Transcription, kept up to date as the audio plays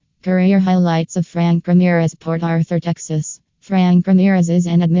Career highlights of Frank Ramirez, Port Arthur, Texas. Frank Ramirez is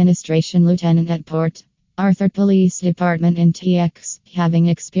an administration lieutenant at Port Arthur Police Department in TX, having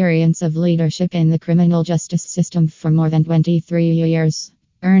experience of leadership in the criminal justice system for more than 23 years.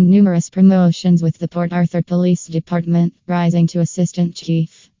 Earned numerous promotions with the Port Arthur Police Department, rising to assistant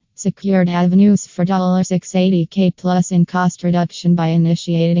chief. Secured avenues for $680K plus in cost reduction by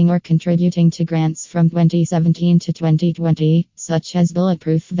initiating or contributing to grants from 2017 to 2020, such as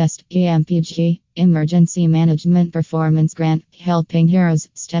Bulletproof Vest, EMPG, Emergency Management Performance Grant, Helping Heroes,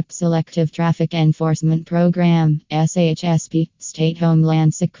 STEP Selective Traffic Enforcement Program, SHSP, State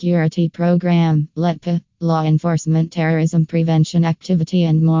Homeland Security Program, LETPA, Law Enforcement Terrorism Prevention Activity,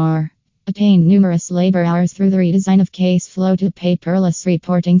 and more. Attained numerous labor hours through the redesign of case flow to paperless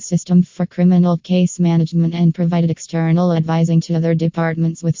reporting system for criminal case management and provided external advising to other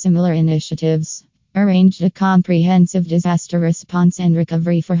departments with similar initiatives. Arranged a comprehensive disaster response and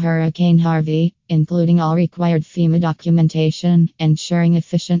recovery for Hurricane Harvey, including all required FEMA documentation, ensuring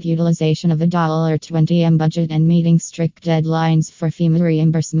efficient utilization of a $20M budget and meeting strict deadlines for FEMA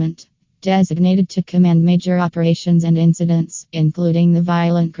reimbursement. Designated to command major operations and incidents, including the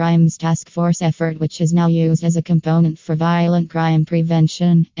Violent Crimes Task Force effort, which is now used as a component for violent crime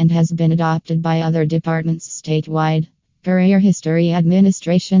prevention and has been adopted by other departments statewide. Career history: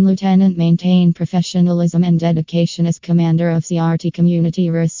 Administration Lieutenant, maintained professionalism and dedication as commander of CRT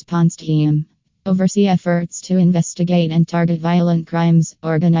Community Response Team. Oversee efforts to investigate and target violent crimes,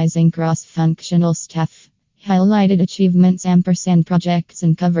 organizing cross-functional staff. Highlighted achievements & projects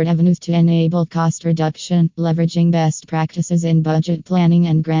and covered avenues to enable cost reduction, leveraging best practices in budget planning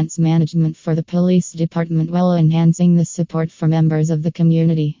and grants management for the police department while enhancing the support for members of the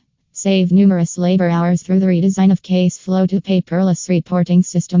community. Saved numerous labor hours through the redesign of case flow to paperless reporting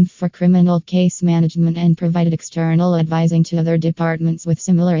system for criminal case management and provided external advising to other departments with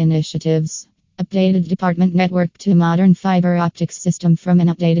similar initiatives. Updated department network to modern fiber optics system from an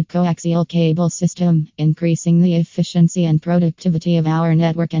updated coaxial cable system, increasing the efficiency and productivity of our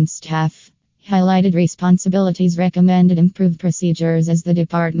network and staff. Highlighted responsibilities: recommended improved procedures as the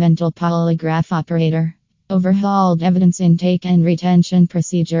departmental polygraph operator. Overhauled evidence intake and retention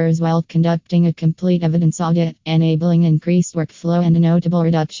procedures while conducting a complete evidence audit, enabling increased workflow and a notable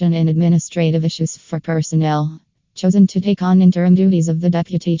reduction in administrative issues for personnel. Chosen to take on interim duties of the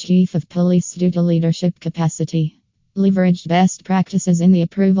Deputy Chief of Police due to leadership capacity. Leveraged best practices in the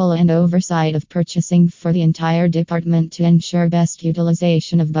approval and oversight of purchasing for the entire department to ensure best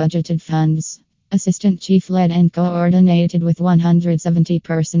utilization of budgeted funds. Assistant Chief led and coordinated with 170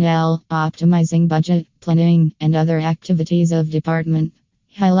 personnel, optimizing budget, planning, and other activities of department.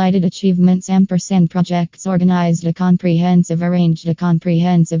 Highlighted achievements & projects: arranged a comprehensive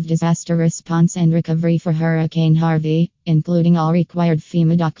disaster response and recovery for Hurricane Harvey, including all required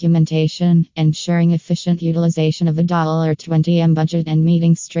FEMA documentation, ensuring efficient utilization of a $20M budget and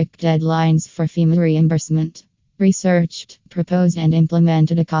meeting strict deadlines for FEMA reimbursement. Researched, proposed and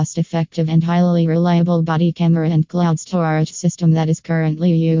implemented a cost-effective and highly reliable body camera and cloud storage system that is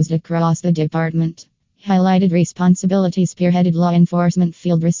currently used across the department. Highlighted responsibilities: spearheaded law enforcement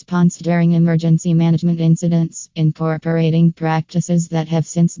field response during emergency management incidents, incorporating practices that have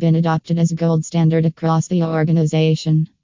since been adopted as gold standard across the organization.